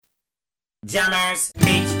Jammers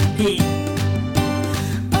HP.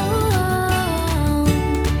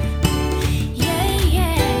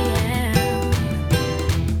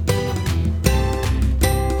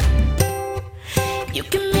 You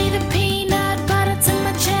give me the peanut butter to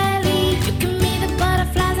my jelly. You give me the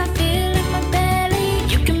butterflies I feel in my belly.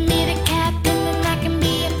 You give me the captain and I can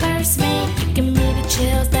be a first mate. You give me the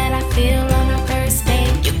chills that I feel on our first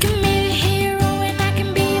date. You give me the hero and I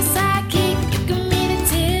can be a sidekick. You give me the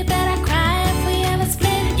tear that I cry if we ever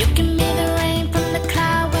split. You give me the rain from the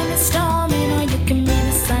cloud when it's storming, or you give me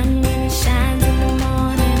the sun when it shines in the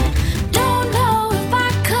morning. Don't know if I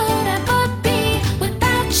could ever be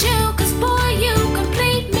without you, 'cause boy you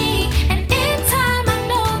complete me. And in time I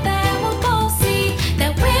know that we'll both see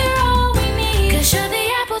that we're all we need. 'Cause you're the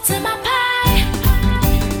apple to my pie,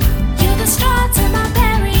 you're the straw to my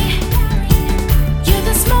berry, you're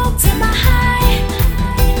the smoke to my high,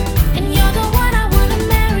 and you're the one I wanna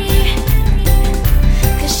marry.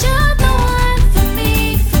 'Cause you're the one for me,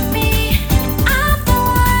 and I'm the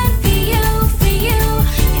one for you, for you.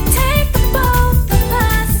 You take the both of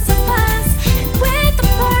us, and we're the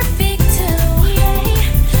perfect two, yeah.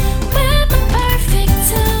 We're the perfect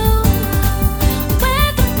two,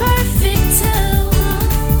 we're the perfect two.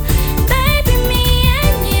 Baby, me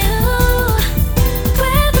and you,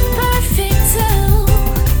 we're the perfect two.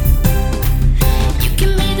 You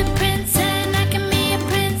give me the prince and I can be a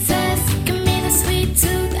princess. You give me the sweet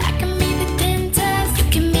tooth, I can be the dentist. You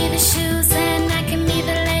give me the shoes and I can be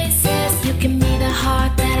the laces. You give me the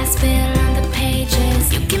heart that I spill on the pages.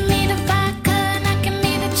 You give me the vodka and I can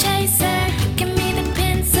be the chaser. You give me the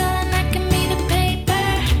pencil and I can be the paper.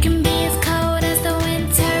 You can be as cold as the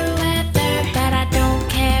winter weather, but I don't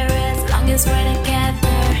care as long as we're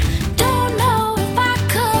together. Don't know if I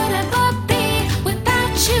could ever be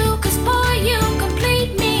without you, 'cause boy you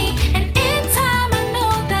complete me. And in time I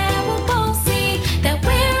know that we'll both see that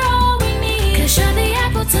we're all we need. 'Cause you're the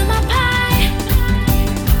apple to my pie,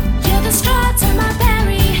 you're the straw to my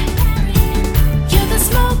berry, you're the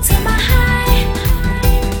smoke to my high,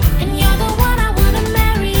 and you're the one I wanna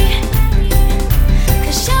marry.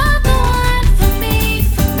 'Cause you're the one for me,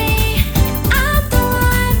 and I'm the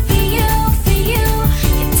one for you, for you.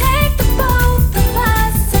 You take the both of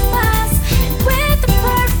us, and we're the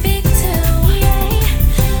perfect two, yeah.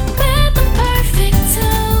 We're the perfect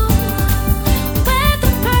two, we're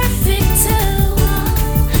the perfect two.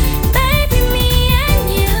 Baby, me and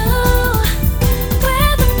you,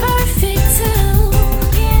 we're the perfect two,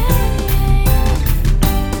 yeah.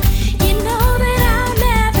 You know that I'll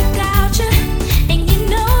never doubt you, and you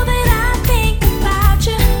know that I think about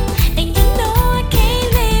you, and you know I can't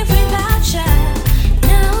live without you,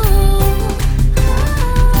 no.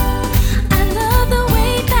 I love the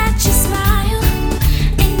way that you smile,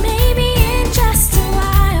 and maybe in just a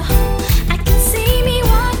while I can see me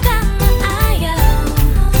walk down the aisle.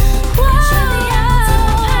 Whoa,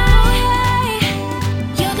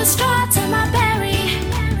 you're the straw to my berry,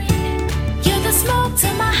 you're the smoke to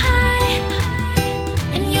my high,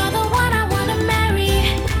 and you're the one I wanna marry.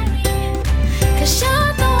 'Cause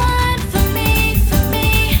you're the one for me,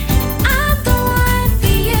 and I'm the one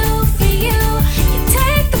for you, for you. You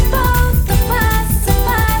take the both of us,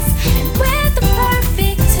 and we're the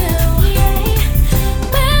perfect two, yeah.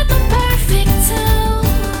 We're the perfect two,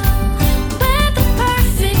 we're the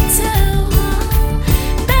perfect two.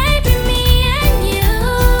 Baby, me and you,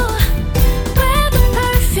 we're the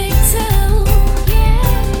perfect two, yeah.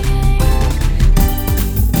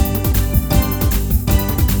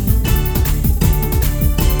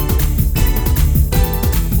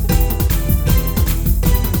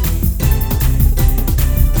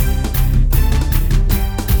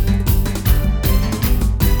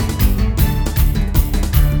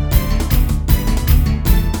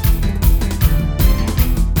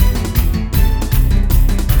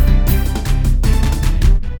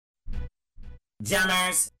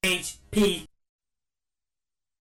 Jammers HP.